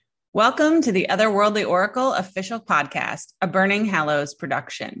Welcome to the Otherworldly Oracle official podcast, a Burning Hallows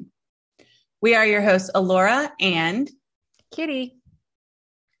production. We are your hosts, Alora and Kitty.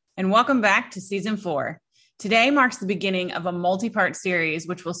 And welcome back to season 4. Today marks the beginning of a multi-part series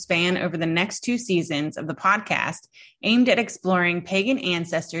which will span over the next 2 seasons of the podcast, aimed at exploring pagan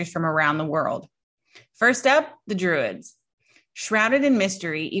ancestors from around the world. First up, the Druids. Shrouded in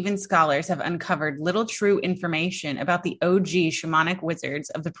mystery, even scholars have uncovered little true information about the OG shamanic wizards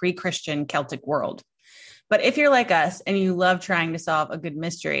of the pre-Christian Celtic world. But if you're like us and you love trying to solve a good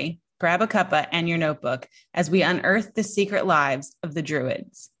mystery, grab a cuppa and your notebook as we unearth the secret lives of the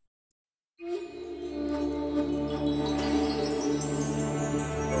Druids.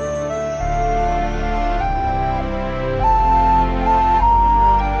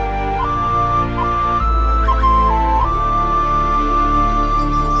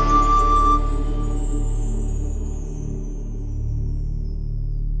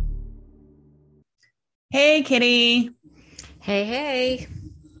 Hey, Kitty. Hey.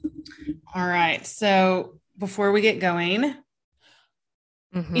 All right. So before we get going,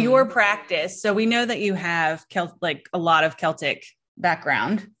 your practice. So we know that you have a lot of Celtic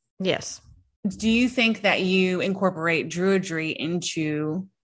background. Yes. Do you think that you incorporate Druidry into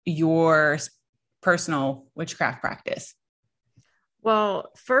your personal witchcraft practice?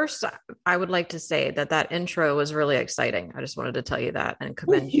 Well, first, I would like to say that intro was really exciting. I just wanted to tell you that and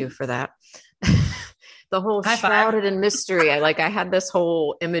commend you for that. The whole shrouded in mystery. I had this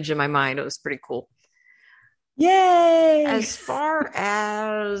whole image in my mind. It was pretty cool. Yay! As far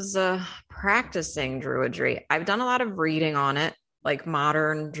as practicing Druidry, I've done a lot of reading on it, like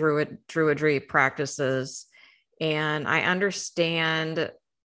modern Druidry practices. And I understand,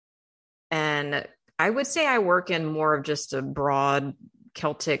 and I would say I work in more of just a broad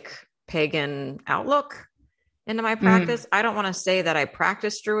Celtic pagan outlook into my practice. I don't want to say that I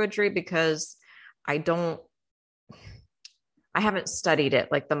practice Druidry because I haven't studied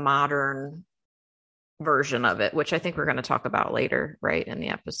it, like the modern version of it, which I think we're going to talk about later, right, in the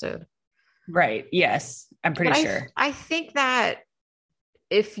episode. Right. Yes. I'm pretty sure. I think that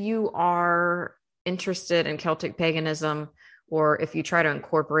if you are interested in Celtic paganism, or if you try to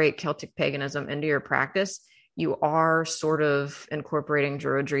incorporate Celtic paganism into your practice, you are sort of incorporating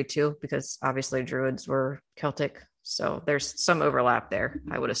Druidry too, because obviously Druids were Celtic. So there's some overlap there,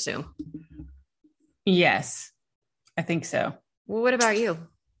 I would assume. Yes, I think so. Well, what about you?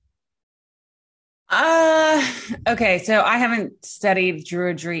 Okay, so I haven't studied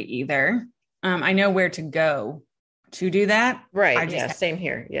Druidry either. I know where to go to do that. Right. Same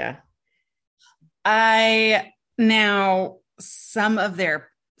here. Yeah. Now some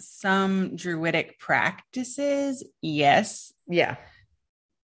Druidic practices, yes. Yeah.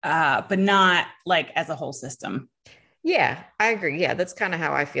 But not like as a whole system. Yeah, I agree. Yeah, that's kind of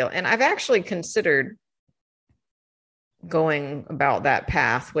how I feel. And I've actually considered going about that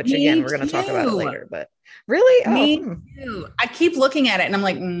path, which again, we're going to talk about it later, but really? Me too. I keep looking at it and I'm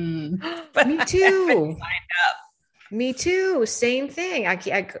like, but me too. Me too. Same thing.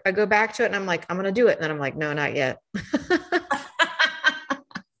 I go back to it and I'm like, I'm going to do it. And then I'm like, no, not yet.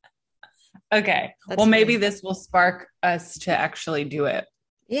 Okay. Well, maybe this will spark us to actually do it.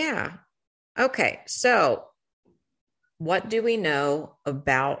 Yeah. Okay. So what do we know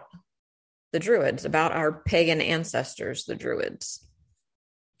about the Druids, about our pagan ancestors, the Druids?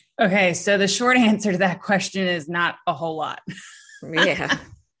 Okay. So the short answer to that question is not a whole lot. Yeah.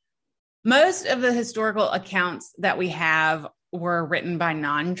 Most of the historical accounts that we have were written by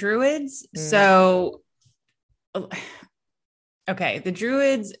non-Druids. So, okay, the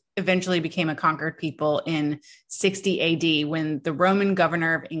Druids eventually became a conquered people in 60 AD when the Roman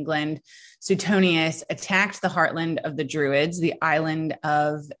governor of England, Suetonius, attacked the heartland of the Druids, the island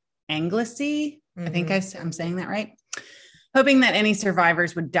of Anglesey. I think I'm saying that right. Hoping that any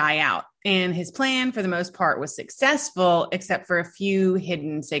survivors would die out. And his plan, for the most part, was successful, except for a few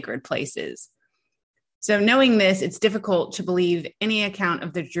hidden sacred places. So knowing this, it's difficult to believe any account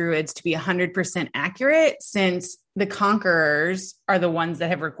of the Druids to be 100% accurate, since the conquerors are the ones that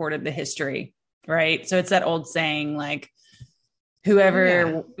have recorded the history, right? So it's that old saying, like,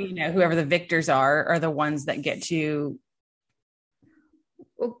 whoever the victors are the ones that get to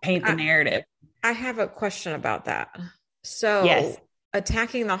paint the narrative. I have a question about that. So yes.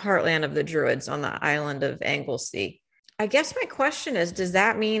 Attacking the heartland of the Druids on the island of Anglesey. I guess my question is, does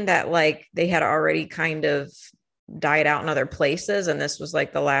that mean that like they had already kind of died out in other places and this was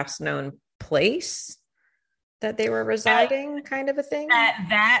like the last known place that they were residing, kind of a thing? At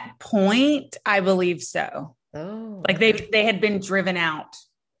that point, I believe so. Oh. Like they had been driven out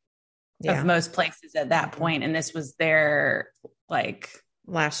of most places at that point, and this was their like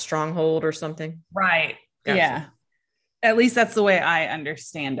last stronghold or something. Right. Gotcha. Yeah. At least that's the way I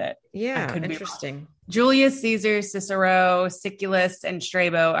understand it. I Yeah, could be wrong. interesting. Julius Caesar, Cicero, Siculus, and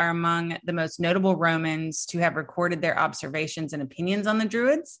Strabo are among the most notable Romans to have recorded their observations and opinions on the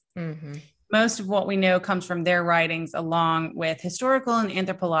Druids. Mm-hmm. Most of what we know comes from their writings, along with historical and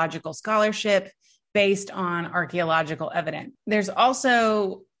anthropological scholarship based on archaeological evidence. There's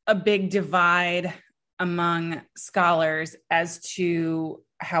also a big divide among scholars as to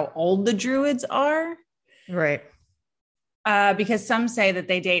how old the Druids are. Right. Because some say that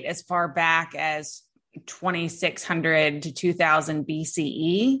they date as far back as 2600 to 2000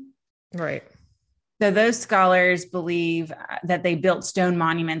 BCE. Right. So those scholars believe that they built stone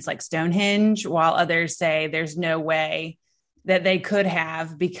monuments like Stonehenge, while others say there's no way that they could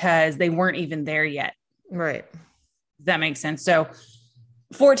have because they weren't even there yet. Right. Does that make sense? So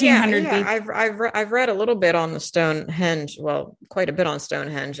 1400 yeah. I've read a little bit on the Stonehenge, well, quite a bit on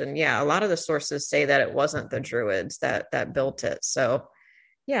Stonehenge, and yeah, a lot of the sources say that it wasn't the Druids that built it. So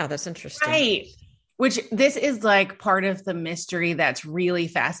yeah, that's interesting. Right. Which this is like part of the mystery that's really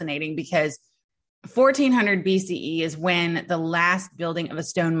fascinating, because 1400 BCE is when the last building of a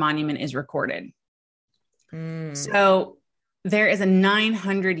stone monument is recorded. So there is a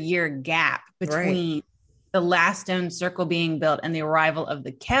 900-year gap between the last stone circle being built and the arrival of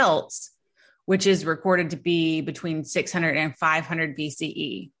the Celts, which is recorded to be between 600 and 500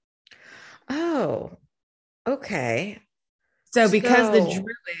 BCE. Oh, okay. So because the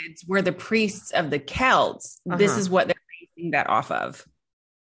Druids were the priests of the Celts, this is what they're basing that off of.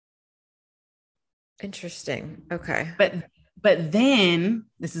 Interesting. Okay. But then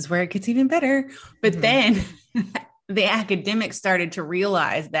this is where it gets even better. But then the academics started to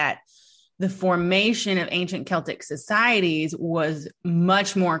realize that the formation of ancient Celtic societies was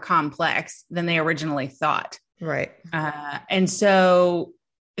much more complex than they originally thought. Right. And so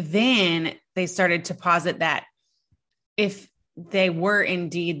then they started to posit that if they were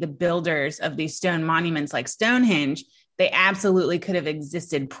indeed the builders of these stone monuments like Stonehenge, they absolutely could have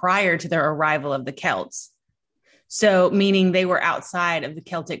existed prior to their arrival of the Celts. So meaning they were outside of the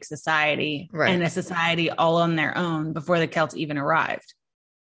Celtic society and a society all on their own before the Celts even arrived.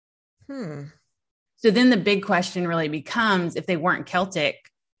 So then the big question really becomes, if they weren't Celtic,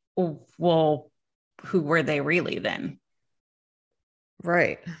 well, who were they really then?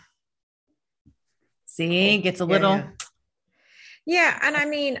 Right. See, it gets a little... Yeah. And I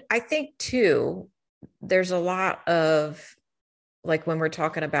mean, I think too, there's a lot of, like, when we're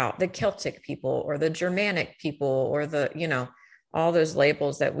talking about the Celtic people or the Germanic people or the, you know, all those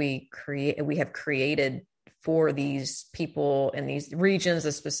labels that we have created for these people in these regions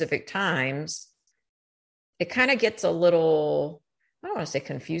at specific times, it kind of gets a little, I don't want to say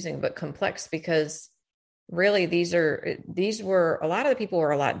confusing, but complex, because really these were, a lot of the people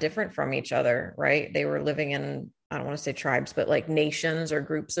were a lot different from each other, right? They were living in, I don't want to say tribes, but like nations or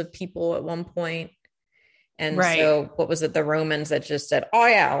groups of people at one point. And so what was it? The Romans that just said, oh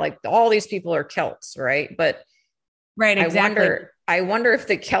yeah, like all these people are Celts, right? But exactly. I wonder if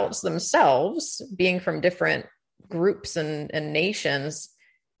the Celts themselves, being from different groups and nations,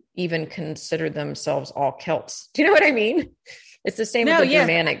 even considered themselves all Celts. Do you know what I mean? It's the same with the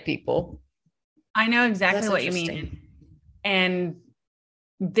Germanic people. I know exactly what you mean. And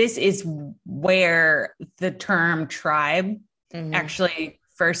this is where the term tribe actually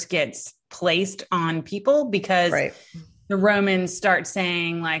first gets placed on people, because the Romans start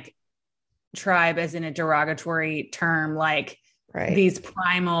saying like tribe as in a derogatory term, like these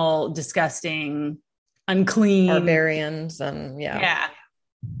primal, disgusting, unclean barbarians. And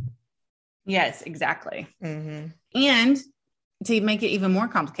yes, exactly. And to make it even more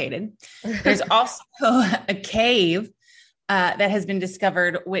complicated, there's also a cave that has been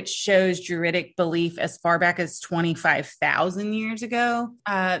discovered, which shows Druidic belief as far back as 25,000 years ago.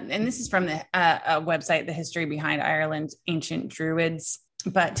 And this is from the website, The History Behind Ireland's Ancient Druids.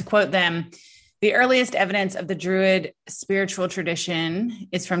 But to quote them, the earliest evidence of the Druid spiritual tradition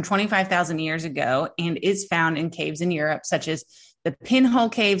is from 25,000 years ago and is found in caves in Europe, such as the Pinhole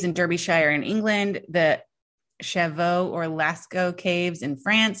Caves in Derbyshire in England, the Chauveau or Lascaux caves in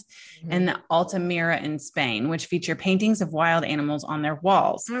France, and the Altamira in Spain, which feature paintings of wild animals on their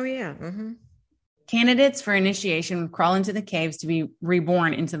walls. Oh, yeah. Candidates for initiation would crawl into the caves to be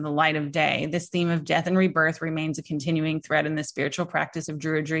reborn into the light of day. This theme of death and rebirth remains a continuing thread in the spiritual practice of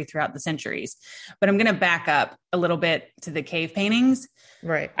Druidry throughout the centuries. But I'm going to back up a little bit to the cave paintings.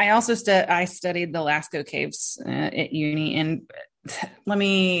 Right. I also studied the Lascaux caves at uni, and let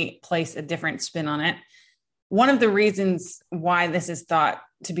me place a different spin on it. One of the reasons why this is thought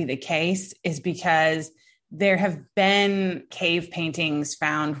to be the case is because there have been cave paintings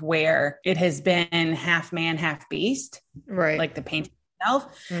found where it has been half man, half beast, Right. like the painting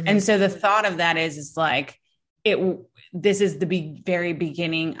itself. Mhm. And so the thought of that is like, this is the very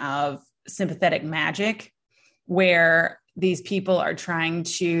beginning of sympathetic magic, where these people are trying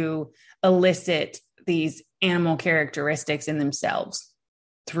to elicit these animal characteristics in themselves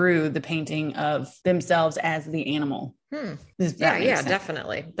through the painting of themselves as the animal. Yeah,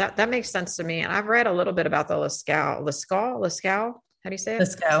 definitely. That makes sense to me. And I've read a little bit about the Lascaux. How do you say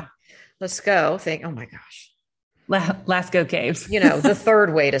it? Lascaux thing. Oh my gosh. Lascaux caves. The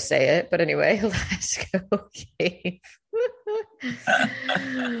third way to say it. But anyway, Lascaux cave.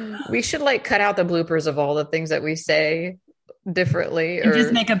 We should like cut out the bloopers of all the things that we say differently, or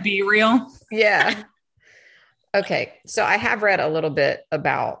just make a B-reel. Yeah. Okay. So I have read a little bit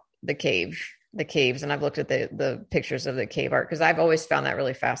about the caves, and I've looked at the pictures of the cave art because I've always found that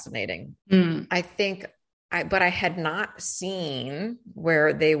really fascinating. I think but I had not seen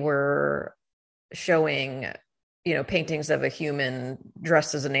where they were showing, paintings of a human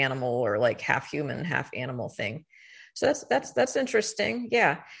dressed as an animal, or like half human, half animal thing. So that's interesting.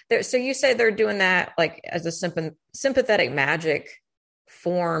 Yeah. So you say they're doing that like as a sympathetic magic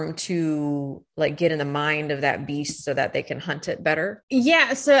form to like get in the mind of that beast so that they can hunt it better.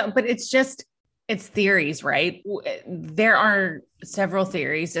 Yeah. So, but it's theories, right? There are several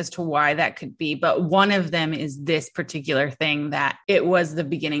theories as to why that could be, but one of them is this particular thing, that it was the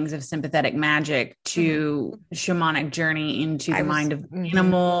beginnings of sympathetic magic to shamanic journey into the mind of the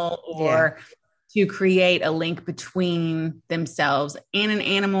animal, or to create a link between themselves and an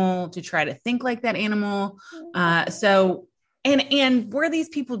animal, to try to think like that animal. And were these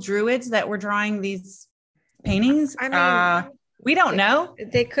people druids that were drawing these paintings? I mean, we don't know.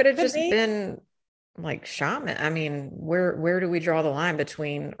 They could have just been like shaman. I mean, where do we draw the line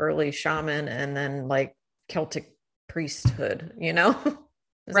between early shaman and then like Celtic priesthood,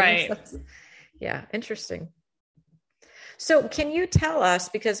 Right. Yeah. Interesting. So can you tell us,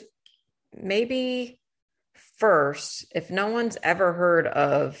 because maybe first, if no one's ever heard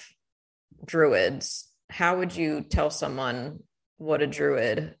of druids, how would you tell someone what a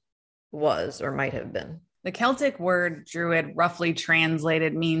druid was or might have been? The Celtic word druid, roughly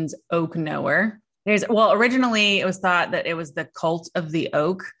translated, means oak knower. Originally it was thought that it was the cult of the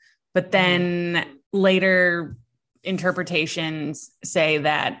oak, but then later interpretations say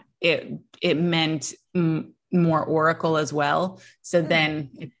that it meant more oracle as well. So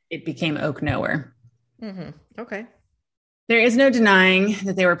then it became oak knower. Okay. There is no denying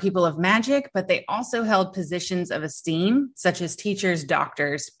that they were people of magic, but they also held positions of esteem, such as teachers,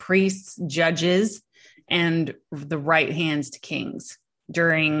 doctors, priests, judges, and the right hands to kings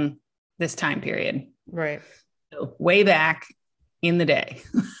during this time period. Right. So way back in the day.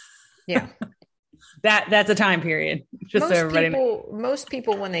 Yeah. That's a time period. Most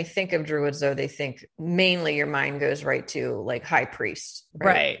people, when they think of druids, though, they think mainly your mind goes right to like high priest.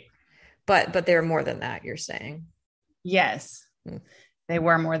 Right. But they're more than that, you're saying. Yes, they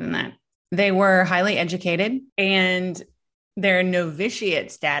were more than that. They were highly educated, and their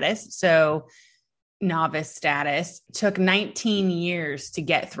novitiate status, so novice status, took 19 years to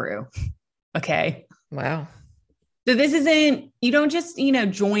get through. Okay. Wow. So this isn't, you don't just,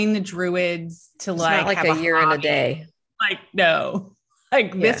 join the druids to it's not like a year and a day. Like, no,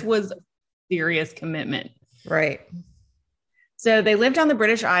 this was a serious commitment. Right. So they lived on the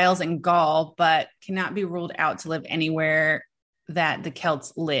British Isles and Gaul, but cannot be ruled out to live anywhere that the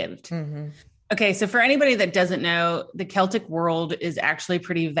Celts lived. Okay. So for anybody that doesn't know, the Celtic world is actually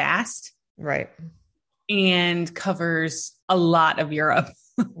pretty vast. Right. And covers a lot of Europe.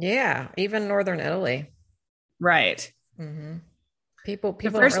 Yeah. Even Northern Italy. Right. People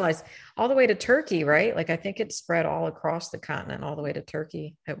don't realize, all the way to Turkey, right? Like I think it spread all across the continent, all the way to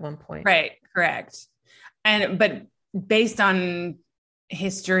Turkey at one point. Right. Correct. But based on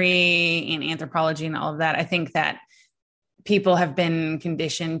history and anthropology and all of that, I think that people have been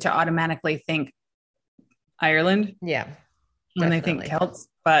conditioned to automatically think Ireland. Yeah. When they think Celts,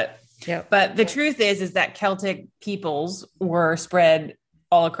 but the truth is that Celtic peoples were spread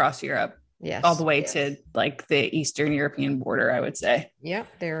all across Europe. Yes. All the way to like the Eastern European border, I would say. Yep.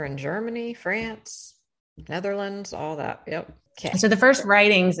 They're in Germany, France, Netherlands, all that. Yep. Okay. So the first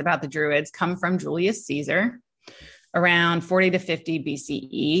writings about the Druids come from Julius Caesar around 40 to 50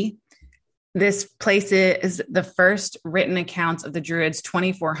 BCE. This places the first written accounts of the Druids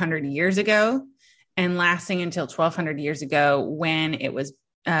 2,400 years ago and lasting until 1,200 years ago, when it was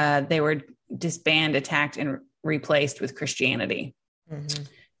they were disbanded, attacked, and replaced with Christianity.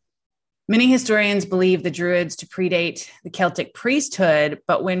 Many historians believe the Druids to predate the Celtic priesthood,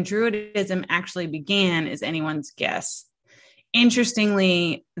 but when Druidism actually began is anyone's guess.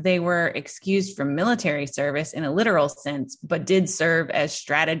 Interestingly, they were excused from military service in a literal sense, but did serve as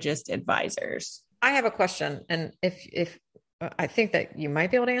strategist advisors. I have a question, and if I think that you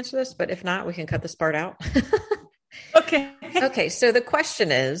might be able to answer this, but if not, we can cut this part out. Okay. Okay, so the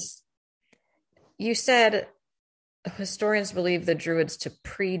question is, you said historians believe the Druids to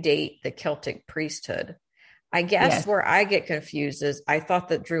predate the Celtic priesthood. I guess Yes. where I get confused is I thought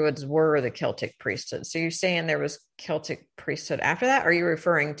that Druids were the Celtic priesthood. So you're saying there was Celtic priesthood after that? Or are you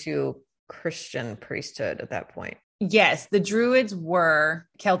referring to Christian priesthood at that point? Yes, the Druids were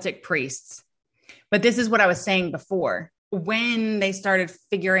Celtic priests. But this is what I was saying before. When they started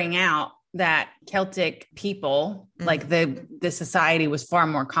figuring out that Celtic people, like the society was far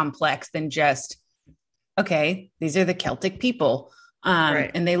more complex than just, okay, these are the Celtic people.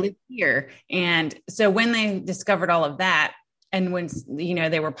 Right. And they live here. And so when they discovered all of that, and when,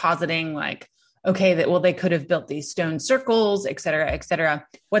 they were positing like, okay, that, well, they could have built these stone circles, et cetera, et cetera.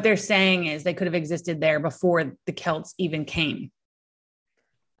 What they're saying is they could have existed there before the Celts even came.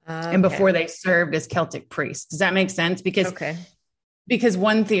 And before they served as Celtic priests. Does that make sense? Because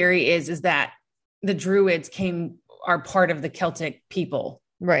one theory is that the Druids are part of the Celtic people.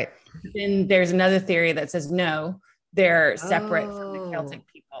 Right. Then there's another theory that says, no, they're separate from the Celtic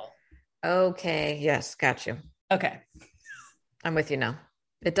people. Okay. Yes. Got you. Okay. I'm with you now.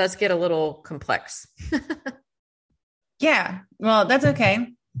 It does get a little complex. Yeah. Well, that's okay.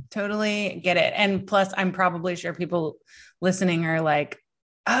 Totally get it. And plus, I'm probably sure people listening are like,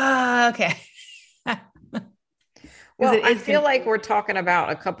 okay. Well, I feel like we're talking about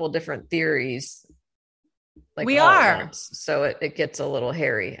a couple different theories. Like we are. So it gets a little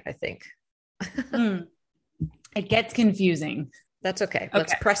hairy, I think. It gets confusing. That's okay.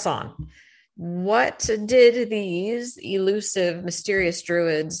 Let's press on. What did these elusive, mysterious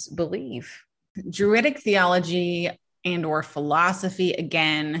Druids believe? Druidic theology and or philosophy,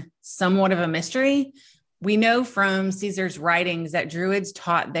 again, somewhat of a mystery. We know from Caesar's writings that Druids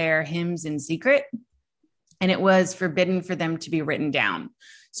taught their hymns in secret, and it was forbidden for them to be written down.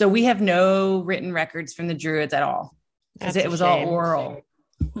 So we have no written records from the Druids at all, because it was all oral.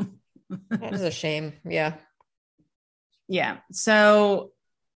 That is a shame. Yeah. Yeah. So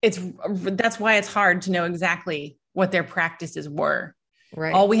that's why it's hard to know exactly what their practices were.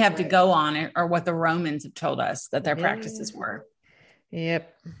 Right. All we have to go on are what the Romans have told us that their practices were.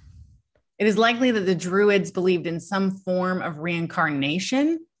 Yep. It is likely that the Druids believed in some form of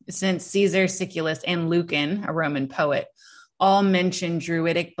reincarnation, since Caesar, Siculus, and Lucan, a Roman poet, all mention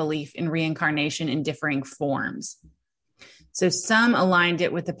Druidic belief in reincarnation in differing forms. So some aligned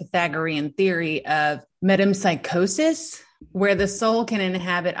it with the Pythagorean theory of metempsychosis, where the soul can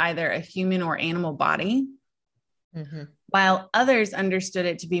inhabit either a human or animal body, while others understood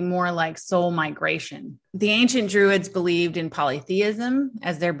it to be more like soul migration. The ancient Druids believed in polytheism,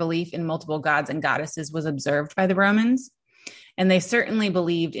 as their belief in multiple gods and goddesses was observed by the Romans, and they certainly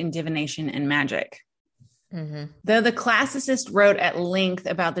believed in divination and magic. Though the classicist wrote at length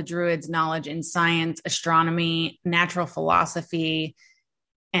about the Druids' knowledge in science, astronomy, natural philosophy,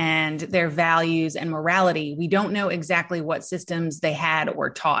 and their values and morality, we don't know exactly what systems they had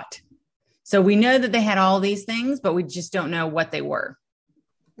or taught. So we know that they had all these things, but we just don't know what they were.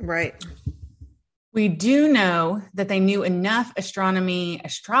 Right. We do know that they knew enough astronomy,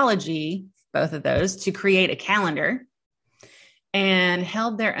 astrology, both of those, to create a calendar, and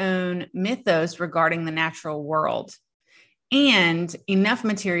held their own mythos regarding the natural world, and enough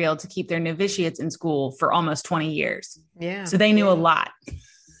material to keep their novitiates in school for almost 20 years. Yeah. So they knew a lot.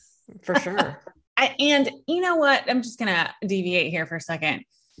 For sure. And you know what? I'm just going to deviate here for a second.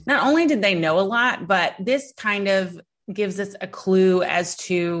 Not only did they know a lot, but this kind of gives us a clue as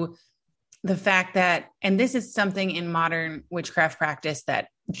to the fact that, and this is something in modern witchcraft practice that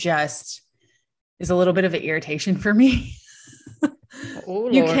just is a little bit of an irritation for me.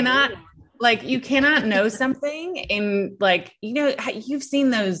 You cannot know something in you've seen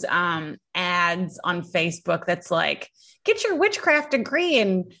those ads on Facebook that's like, get your witchcraft degree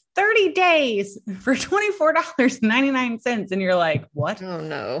in 30 days for $24.99. And you're like, what? Oh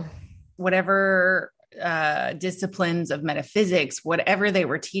no. Whatever disciplines of metaphysics, whatever they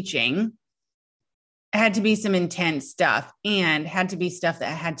were teaching, had to be some intense stuff, and had to be stuff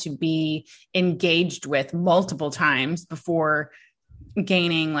that had to be engaged with multiple times before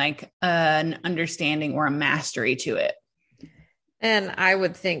gaining like an understanding or a mastery to it. And I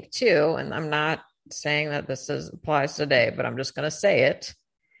would think too, and I'm not saying that this applies today, but I'm just going to say it,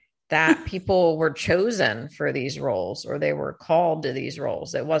 that people were chosen for these roles or they were called to these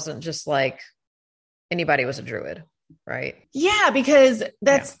roles. It wasn't just like anybody was a druid, right? Yeah, because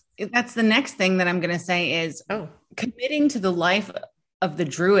that's the next thing that I'm going to say is committing to the life of the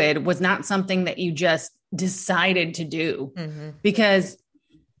druid was not something that you just decided to do, because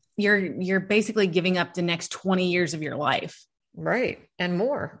you're basically giving up the next 20 years of your life. Right. And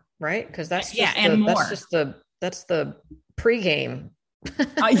more, right? Because that's that's the pregame.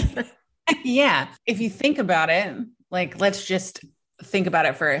 Yeah. If you think about it, like, let's just think about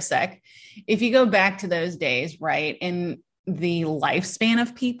it for a sec. If you go back to those days, right, and the lifespan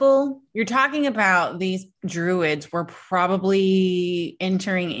of people, you're talking about these druids were probably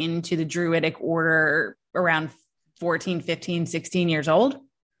entering into the druidic order around 14, 15, 16 years old.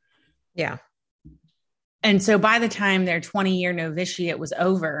 Yeah. And so by the time their 20-year novitiate was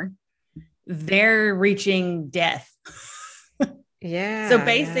over, they're reaching death. Yeah. So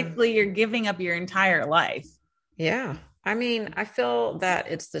basically you're giving up your entire life. Yeah. I mean, I feel that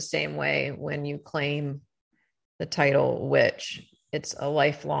it's the same way when you claim the title witch. It's a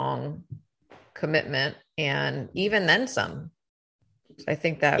lifelong commitment, and even then some. I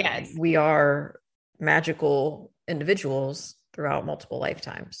think that we are magical individuals throughout multiple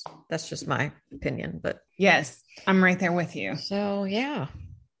lifetimes. That's just my opinion, but yes, I'm right there with you. So yeah,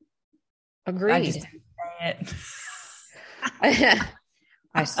 agreed. I just didn't say it.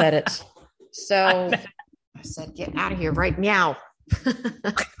 I said it. So I said, get out of here right now.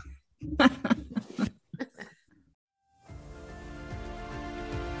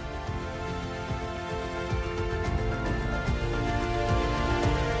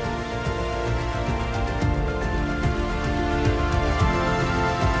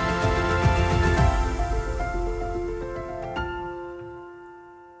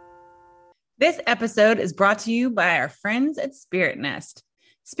 This episode is brought to you by our friends at Spirit Nest.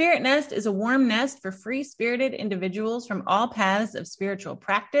 Spirit Nest is a warm nest for free-spirited individuals from all paths of spiritual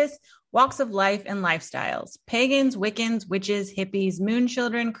practice, walks of life, and lifestyles. Pagans, Wiccans, witches, hippies, moon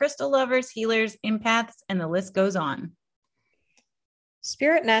children, crystal lovers, healers, empaths, and the list goes on.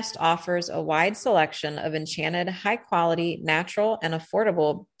 Spirit Nest offers a wide selection of enchanted, high-quality, natural, and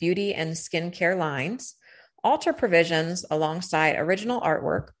affordable beauty and skincare lines, altar provisions alongside original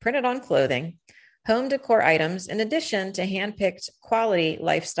artwork printed on clothing, home decor items, in addition to hand-picked quality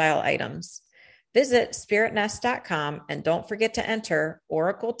lifestyle items. Visit spiritnest.com and don't forget to enter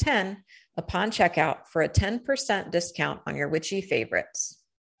Oracle 10 upon checkout for a 10% discount on your witchy favorites.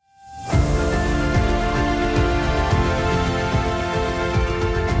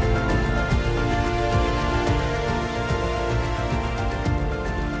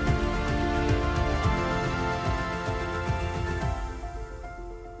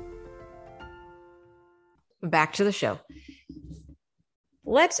 Back to the show.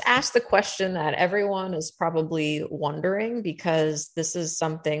 Let's ask the question that everyone is probably wondering, because this is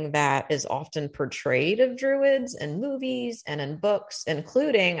something that is often portrayed of druids in movies and in books,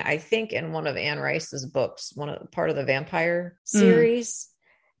 including, I think, in one of Anne Rice's books, part of the vampire series.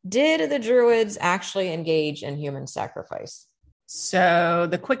 Did the druids actually engage in human sacrifice? So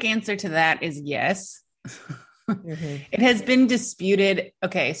the quick answer to that is yes. It has been disputed.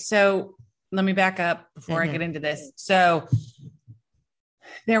 Okay, so let me back up before I get into this. So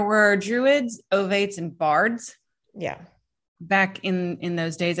there were druids, ovates, and bards. Yeah. Back in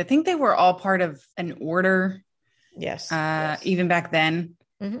those days. I think they were all part of an order. Yes. Even back then.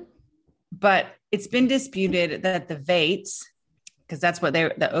 But it's been disputed that the vates, because that's what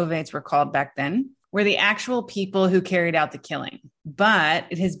the ovates were called back then, were the actual people who carried out the killing. But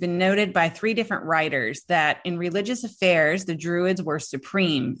it has been noted by 3 different writers that in religious affairs, the druids were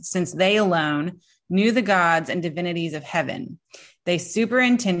supreme, since they alone knew the gods and divinities of heaven. They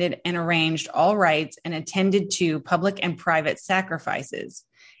superintended and arranged all rites and attended to public and private sacrifices.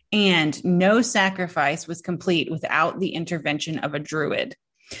 And no sacrifice was complete without the intervention of a druid.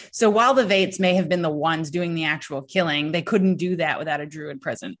 So while the vates may have been the ones doing the actual killing, they couldn't do that without a druid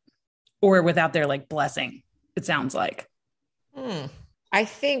present. Or without their blessing, it sounds like. I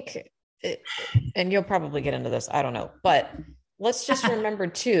think, and you'll probably get into this, I don't know, but let's just remember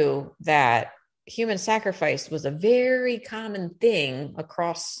too, that human sacrifice was a very common thing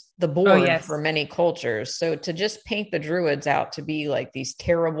across the board for many cultures. So to just paint the druids out to be like these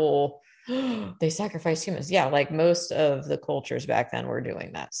terrible, they sacrifice humans. Yeah. Like most of the cultures back then were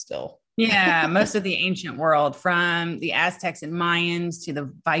doing that still. Yeah, most of the ancient world, from the Aztecs and Mayans to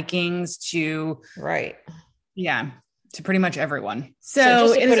the Vikings to to pretty much everyone. So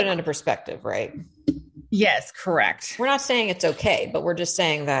just to put it into perspective, right? Yes, correct. We're not saying it's okay, but we're just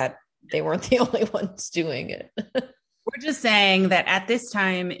saying that they weren't the only ones doing it. We're just saying that at this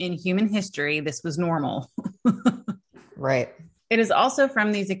time in human history, this was normal. Right. It is also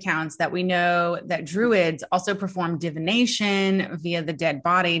from these accounts that we know that Druids also performed divination via the dead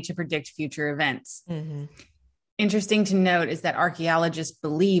body to predict future events. Mm-hmm. Interesting to note is that archaeologists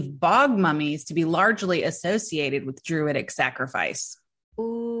believe bog mummies to be largely associated with Druidic sacrifice.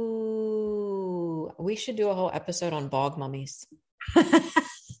 Ooh, we should do a whole episode on bog mummies.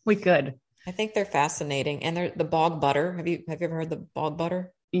 We could. I think they're fascinating. And they're the bog butter. Have you ever heard the bog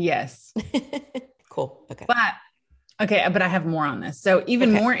butter? Yes. Cool. Okay. But I have more on this. So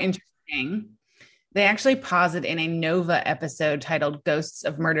even more interesting, they actually posit in a Nova episode titled Ghosts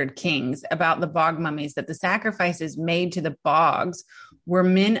of Murdered Kings about the bog mummies that the sacrifices made to the bogs were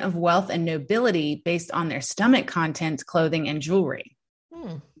men of wealth and nobility based on their stomach contents, clothing, and jewelry.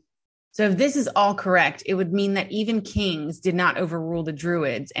 So if this is all correct, it would mean that even kings did not overrule the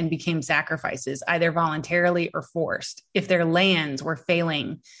Druids and became sacrifices, either voluntarily or forced, if their lands were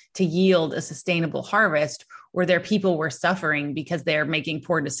failing to yield a sustainable harvest or their people were suffering because they're making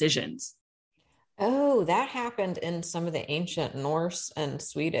poor decisions. Oh, that happened in some of the ancient Norse and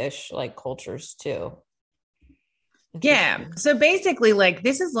Swedish like cultures too. Yeah. So basically, like,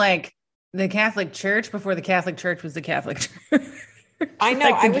 this is like the Catholic Church before the Catholic Church was the Catholic Church. I know.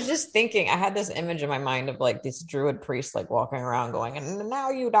 I was just thinking, I had this image in my mind of like this Druid priest like walking around going, and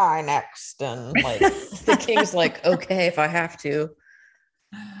now you die next. And like the king's like, okay, if I have to.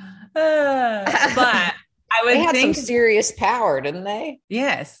 But I would they had think some serious power, didn't they?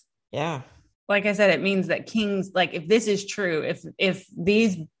 Yes. Yeah. Like I said, it means that kings, like if this is true, if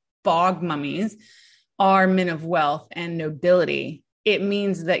these bog mummies are men of wealth and nobility, it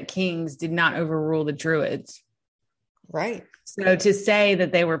means that kings did not overrule the Druids. Right. So to say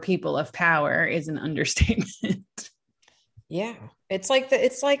that they were people of power is an understatement. Yeah. It's like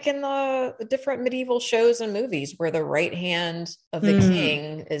in the different medieval shows and movies where the right hand of the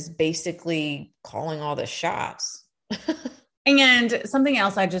king is basically calling all the shots. And something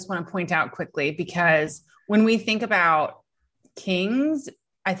else I just want to point out quickly, because when we think about kings,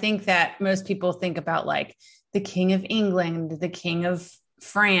 I think that most people think about like the King of England, the King of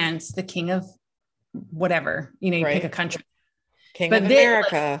France, the King of whatever, you pick a country. King of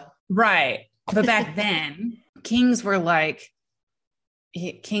America. Right. But back then, kings were like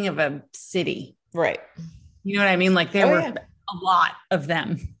king of a city. Right. You know what I mean? Like there were a lot of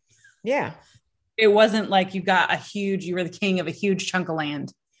them. Yeah. It wasn't like you were the king of a huge chunk of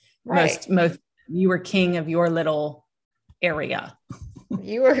land. Right. Most you were king of your little area.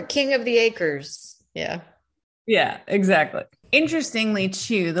 You were king of the acres. Yeah. Yeah, exactly. Interestingly,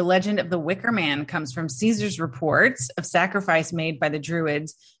 too, the legend of the Wicker Man comes from Caesar's reports of sacrifice made by the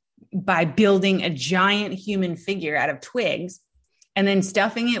Druids by building a giant human figure out of twigs and then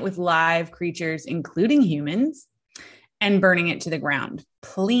stuffing it with live creatures, including humans, and burning it to the ground.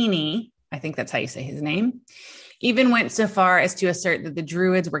 Pliny, I think that's how you say his name, even went so far as to assert that the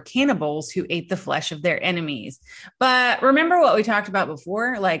Druids were cannibals who ate the flesh of their enemies. But remember what we talked about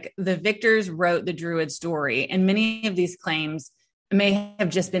before? Like the victors wrote the Druid story, and many of these claims may have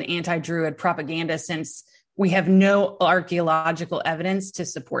just been anti-Druid propaganda since we have no archaeological evidence to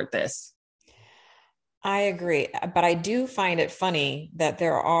support this. I agree. But I do find it funny that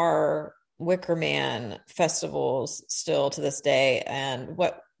there are Wicker Man festivals still to this day. And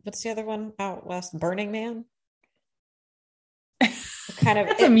what's the other one out west? Burning Man? Kind of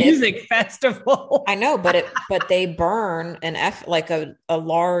It's a music festival. I know, but they burn a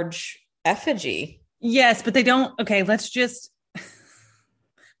large effigy. Yes, but they don't. Okay, let's just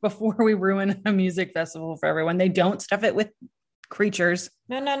before we ruin a music festival for everyone, they don't stuff it with creatures.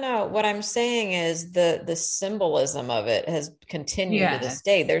 No. What I'm saying is the symbolism of it has continued to this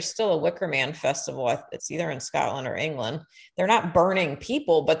day. There's still a Wicker Man festival. It's either in Scotland or England. They're not burning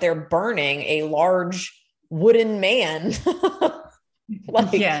people, but they're burning a large wooden man.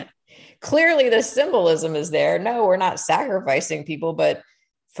 Clearly the symbolism is there. No, we're not sacrificing people, but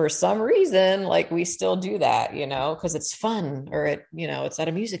for some reason, like we still do that, because it's fun or it's at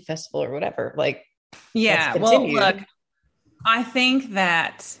a music festival or whatever. Well, look, I think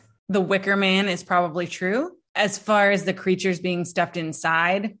that the Wicker Man is probably true. As far as the creatures being stuffed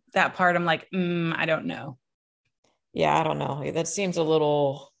inside, that part I'm like, I don't know. Yeah, I don't know. That seems a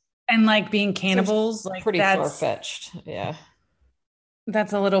little... And like being cannibals, like pretty far-fetched. Yeah.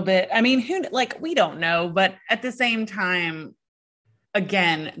 That's a little bit, I mean, we don't know, but at the same time,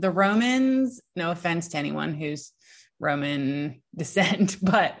 again, the Romans, no offense to anyone who's Roman descent,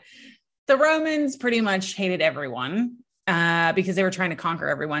 but the Romans pretty much hated everyone because they were trying to conquer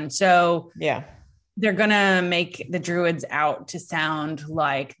everyone. So yeah, they're going to make the Druids out to sound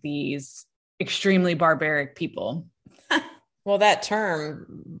like these extremely barbaric people. Well, that term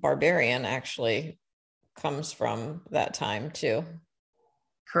barbarian actually comes from that time too.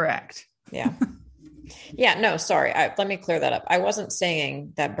 Correct. Yeah. Yeah, no, sorry. Let me clear that up. I wasn't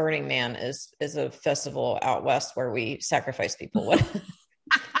saying that Burning Man is a festival out west where we sacrifice people. What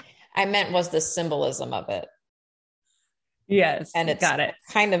I meant was the symbolism of it. Yes, And it's got it.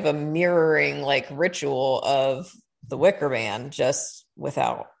 kind of a mirroring like ritual of the Wicker Man, just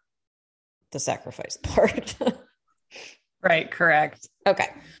without the sacrifice part. Right, correct. Okay,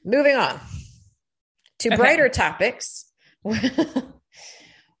 moving on to brighter topics.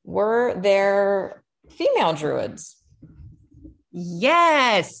 Were there female druids?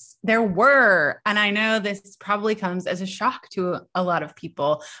 Yes, there were. And I know this probably comes as a shock to a lot of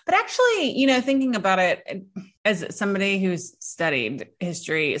people. But actually, thinking about it as somebody who's studied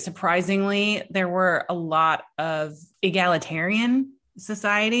history, surprisingly, there were a lot of egalitarian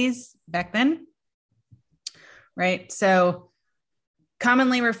societies back then. Right. So,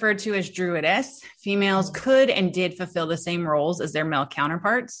 commonly referred to as druidess, females could and did fulfill the same roles as their male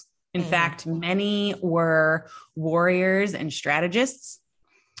counterparts. In fact, many were warriors and strategists.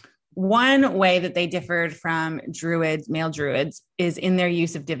 One way that they differed from druids, male druids, is in their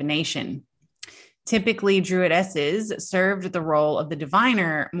use of divination. Typically, druidesses served the role of the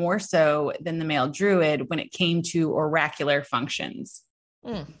diviner more so than the male druid when it came to oracular functions.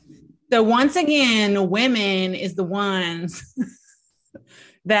 So once again, women is the ones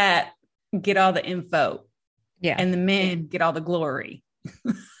that get all the info. Yeah. And the men get all the glory.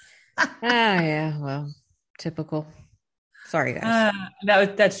 Yeah. Well, typical. Sorry, guys.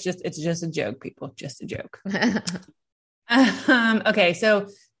 It's just a joke, people. Just a joke. Okay. So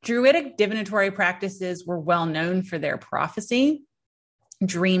druidic divinatory practices were well known for their prophecy,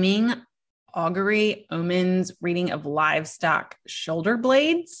 dreaming, augury, omens, reading of livestock shoulder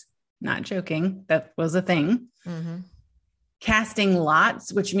blades. Not joking. That was a thing. Casting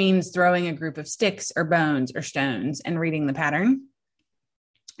lots, which means throwing a group of sticks or bones or stones and reading the pattern,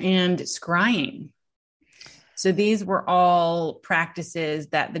 and scrying. So these were all practices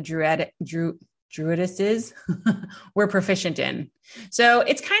that the druidesses were proficient in. So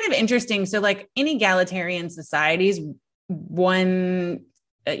it's kind of interesting. So like in egalitarian societies, one,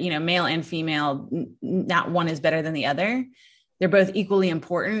 male and female, not one is better than the other. They're both equally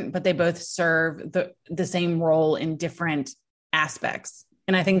important, but they both serve the same role in different aspects.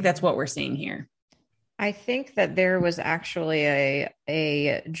 And I think that's what we're seeing here. I think that there was actually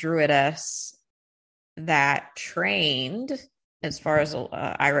a druidess that trained, as far as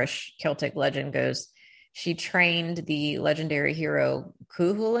Irish Celtic legend goes, she trained the legendary hero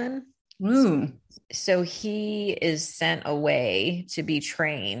Cuchulainn. Ooh. So he is sent away to be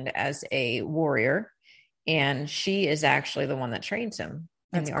trained as a warrior, and she is actually the one that trains him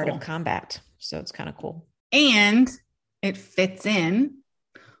in the art of combat. So it's kind of cool. And it fits in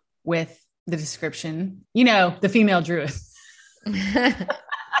with the description, the female druid.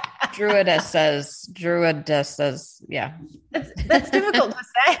 Druidess says, yeah. That's difficult to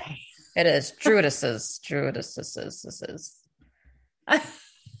say. It is. Druidesses.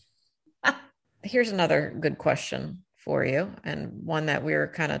 Here's another good question for you, and one that we were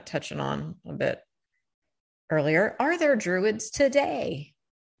kind of touching on a bit earlier. Are there druids today?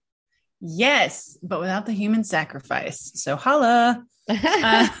 Yes, but without the human sacrifice. So holla.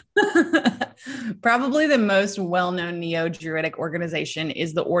 Probably the most well-known neo-druidic organization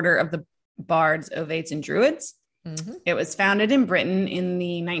is the Order of the Bards, Ovates, and Druids. It was founded in Britain in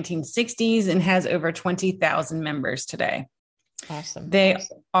the 1960s and has over 20,000 members today. Awesome. They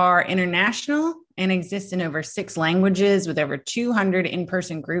are international and exist in over 6 languages with over 200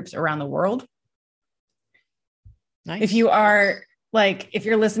 in-person groups around the world. Nice. If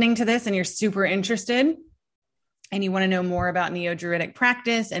you're listening to this and you're super interested and you want to know more about neo-druidic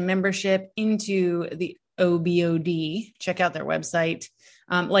practice and membership into the OBOD, check out their website.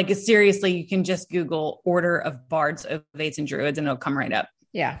 Seriously, you can just Google Order of Bards, Ovates, and Druids, and it'll come right up.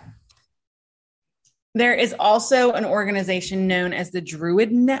 Yeah. There is also an organization known as the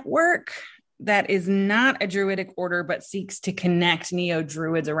Druid Network that is not a druidic order, but seeks to connect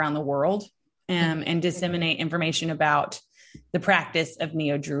neo-druids around the world and disseminate information about the practice of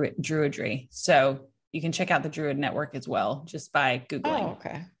neo-druidry. So you can check out the Druid Network as well, just by Googling. Oh,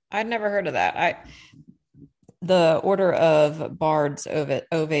 okay. I'd never heard of that. The Order of Bards,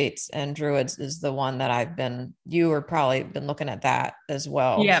 Ovates, and Druids is the one that you were probably been looking at that as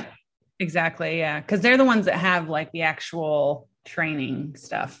well. Yeah, exactly. Yeah. Cause they're the ones that have like the actual training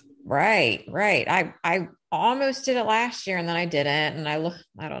stuff. Right. I almost did it last year and then I didn't. And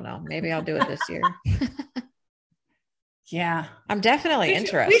I don't know, maybe I'll do it this year. Yeah. I'm definitely We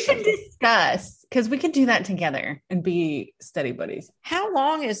interested. should discuss, because we could do that together and be study buddies. How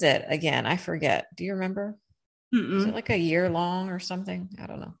long is it again? I forget. Do you remember? Is it Mm-mm. like a year long or something? I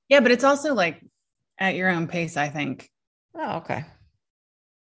don't know. Yeah, but it's also like at your own pace, I think. Oh, okay.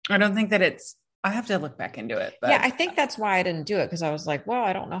 I don't think that I have to look back into it, Yeah, but I think that's why I didn't do it because I was like, well,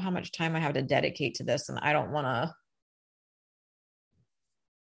 I don't know how much time I have to dedicate to this, and I don't want to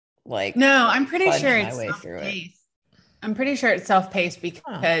like no, I'm pretty fudge sure my it's way through it. self-paced. I'm pretty sure it's self-paced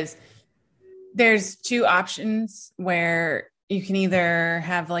Huh. because there's two options where you can either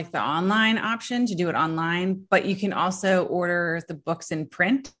have like the online option to do it online, but you can also order the books in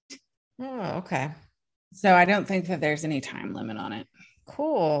print. Oh, okay. So I don't think that there's any time limit on it.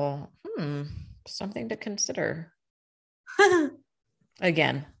 Cool. Something to consider.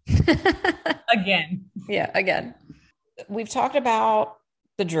 Again. Again. Yeah, again. We've talked about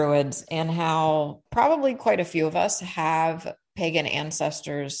the Druids and how probably quite a few of us have pagan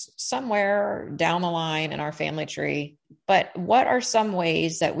ancestors somewhere down the line in our family tree. But what are some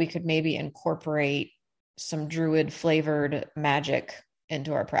ways that we could maybe incorporate some Druid flavored magic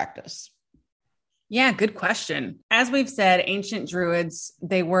into our practice? Yeah, good question. As we've said, ancient Druids,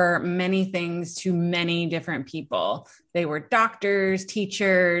 they were many things to many different people. They were doctors,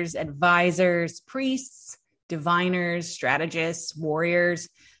 teachers, advisors, priests, diviners, strategists, warriors.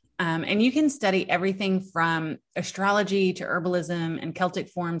 And you can study everything from astrology to herbalism and Celtic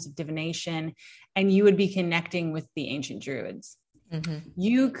forms of divination, and you would be connecting with the ancient Druids. Mm-hmm.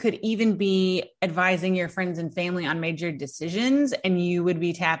 You could even be advising your friends and family on major decisions, and you would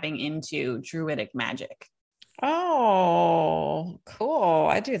be tapping into Druidic magic. Oh, cool.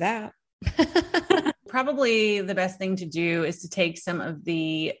 I do that. Probably the best thing to do is to take some of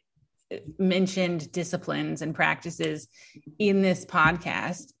the mentioned disciplines and practices in this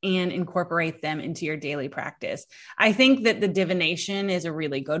podcast and incorporate them into your daily practice. I think that the divination is a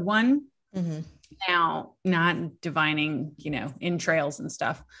really good one. Mm-hmm. Now, not divining, entrails and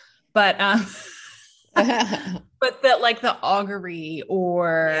stuff, but but that like the augury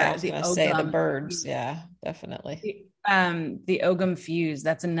or Yeah, I was the gonna say the Ogham, birds. Yeah, definitely. the Ogham fuse.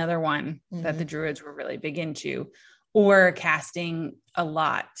 That's another one that the Mm-hmm. Druids were really big into, or casting a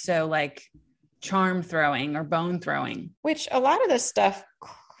lot. So like charm throwing or bone throwing. Which a lot of this stuff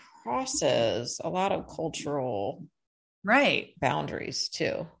crosses a lot of cultural Right. boundaries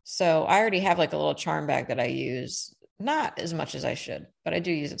too. So I already have like a little charm bag that I use, not as much as I should, but I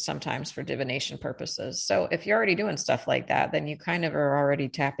do use it sometimes for divination purposes. So if you're already doing stuff like that, then you kind of are already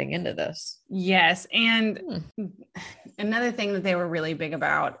tapping into this. Yes. And another thing that they were really big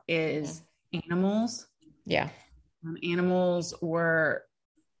about is animals. Yeah. Animals were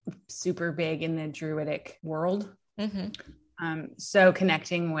super big in the Druidic world. Mm-hmm. So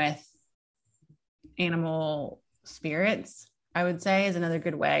connecting with animal spirits, I would say, is another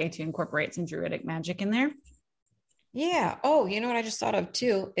good way to incorporate some Druidic magic in there. Yeah. Oh, you know what I just thought of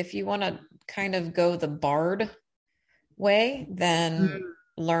too? If you want to kind of go the bard way, then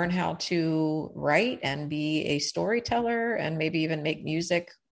learn how to write and be a storyteller and maybe even make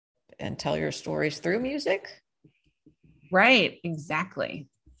music and tell your stories through music. Right. Exactly.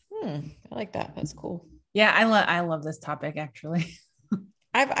 I like that. That's cool. Yeah. I love this topic actually.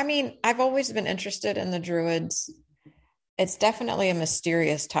 I've always been interested in the Druids. It's definitely a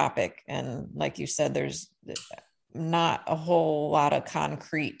mysterious topic. And like you said, there's not a whole lot of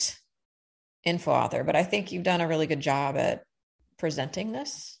concrete info out there, but I think you've done a really good job at presenting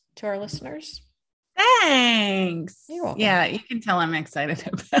this to our listeners. Thanks. You're welcome. Yeah. You can tell I'm excited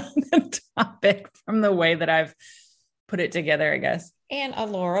about the topic from the way that I've put it together, I guess. And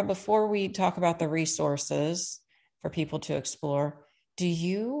Alora, before we talk about the resources for people to explore, do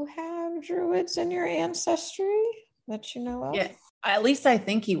you have Druids in your ancestry that you know of? Yeah. At least I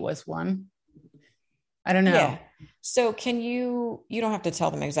think he was one. I don't know. Yeah. So you don't have to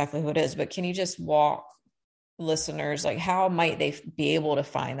tell them exactly who it is, but can you just walk listeners, like how might they be able to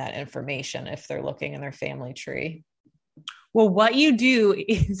find that information if they're looking in their family tree? Well, what you do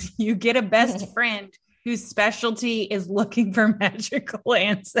is you get a best friend whose specialty is looking for magical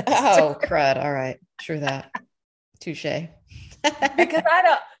ancestors. Oh, crud. All right. True that. Touche. Because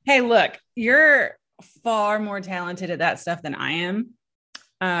hey, look, you're far more talented at that stuff than I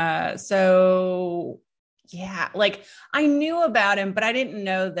am. So yeah, like I knew about him, but I didn't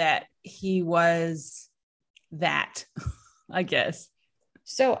know that he was that, I guess.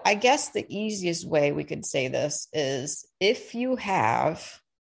 So I guess the easiest way we could say this is if you have,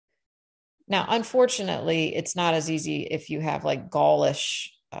 now, unfortunately, it's not as easy if you have like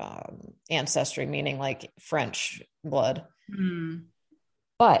Gaulish ancestry, meaning like French blood.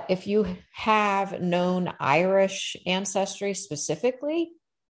 But if you have known Irish ancestry specifically,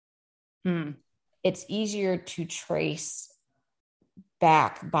 it's easier to trace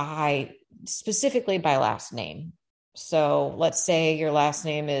back specifically by last name. So let's say your last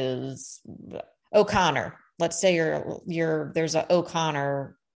name is O'Connor. Let's say there's an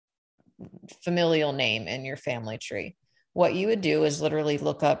O'Connor familial name in your family tree. What you would do is literally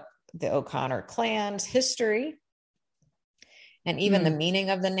look up the O'Connor clan's history and even the meaning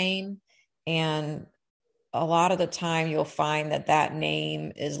of the name. And a lot of the time you'll find that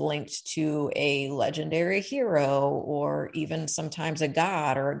name is linked to a legendary hero, or even sometimes a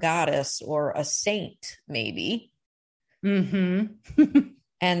god or a goddess or a saint, maybe. Mm-hmm.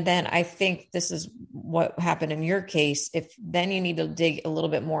 And then I think this is what happened in your case. Then you need to dig a little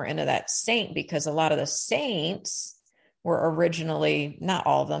bit more into that saint, because a lot of the saints were originally, not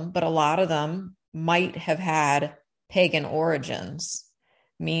all of them, but a lot of them might have had pagan origins,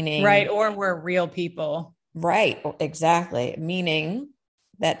 meaning. Right. Or were real people. Right. Exactly. Meaning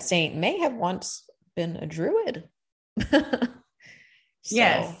that saint may have once been a druid.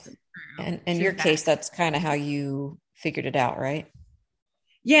 Yes. And in your case, that's kind of how you figured it out, right?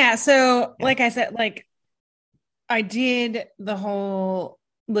 Yeah. So like I said, like I did the whole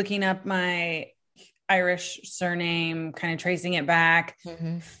looking up my Irish surname, kind of tracing it back,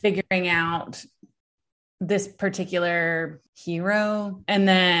 figuring out this particular hero, and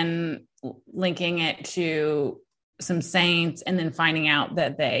then linking it to some saints, and then finding out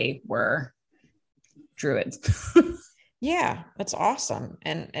that they were druids. Yeah, that's awesome.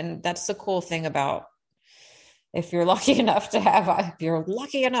 And that's the cool thing about, if you're lucky enough, luck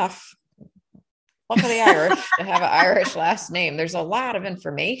of the Irish to have an Irish last name, there's a lot of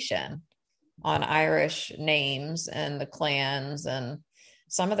information on Irish names and the clans, and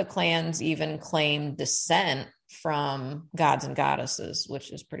some of the clans even claim descent from gods and goddesses, which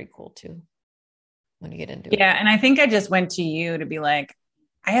is pretty cool too when you get into it. Yeah. And I think I just went to you to be like,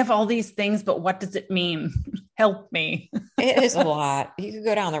 I have all these things, but what does it mean? Help me. It is a lot. You could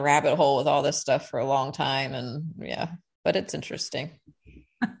go down the rabbit hole with all this stuff for a long time, and but it's interesting.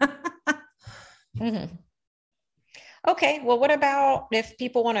 Okay. Well, what about if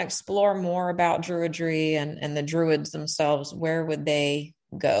people want to explore more about Druidry and the Druids themselves, where would they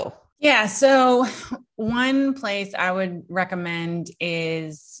go? Yeah. So one place I would recommend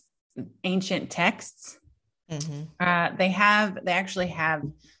is Ancient Texts. They actually have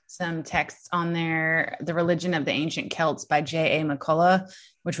some texts on there. The Religion of the Ancient Celts by J.A. McCullough,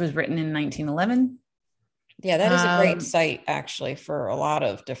 which was written in 1911. Yeah, that is a great site actually for a lot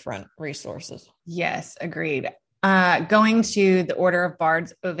of different resources. Yes, agreed. Going to the Order of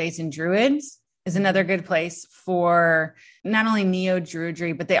Bards, Ovates, and Druids is another good place for not only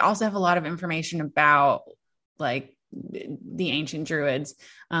neo-Druidry, but they also have a lot of information about like the ancient Druids,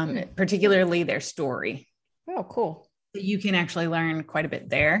 particularly their story. Oh, cool. You can actually learn quite a bit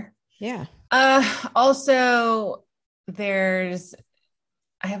there. Yeah. Also, I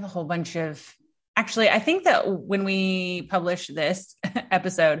have a whole bunch of, actually, I think that when we publish this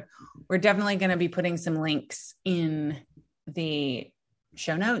episode, we're definitely going to be putting some links in the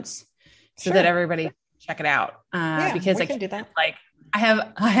show notes so that everybody check it out. Because I can do that. Like, I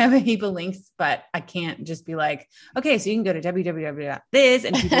have a heap of links, but I can't just be like, okay, so you can go to www.this,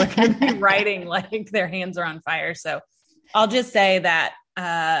 and people are going to be writing like their hands are on fire. So I'll just say that,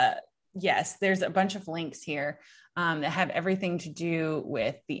 yes, there's a bunch of links here that have everything to do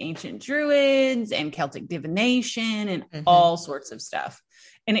with the ancient Druids and Celtic divination and all sorts of stuff.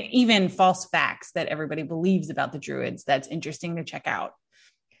 And even false facts that everybody believes about the Druids. That's interesting to check out.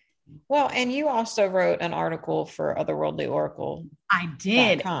 Well, and you also wrote an article for Otherworldly Oracle. I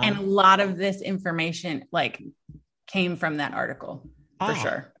did. And a lot of this information like came from that article for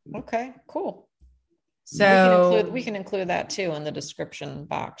sure. Okay, cool. So we can include that too in the description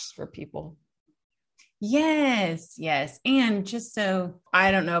box for people. Yes. And just so,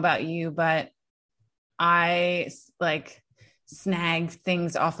 I don't know about you, but I like snagged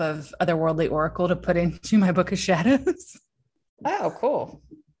things off of Otherworldly Oracle to put into my Book of Shadows. Oh, cool.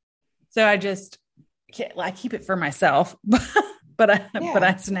 So I keep it for myself, but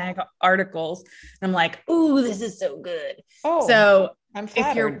I snag articles. I'm like, ooh, this is so good. Oh, so I'm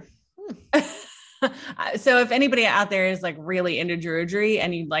flattered. So if anybody out there is like really into Druidry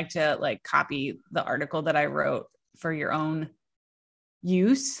and you'd like to like copy the article that I wrote for your own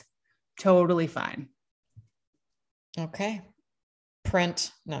use, totally fine. Okay. Print.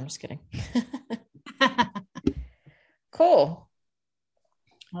 No, I'm just kidding. Cool.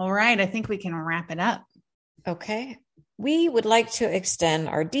 All right. I think we can wrap it up. Okay. We would like to extend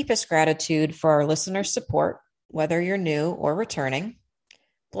our deepest gratitude for our listener support, whether you're new or returning.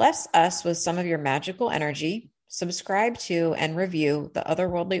 Bless us with some of your magical energy. Subscribe to and review the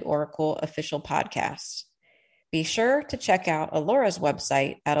Otherworldly Oracle official podcast. Be sure to check out Alora's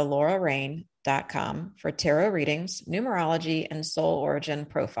website at alorarain.com for tarot readings, numerology, and soul origin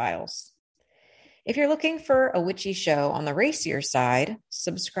profiles. If you're looking for a witchy show on the racier side,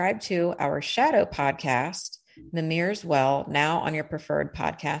 subscribe to our shadow podcast, Mimir's Well, now on your preferred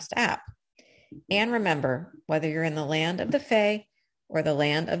podcast app. And remember, whether you're in the land of the Fae or the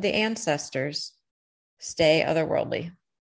land of the ancestors, stay otherworldly.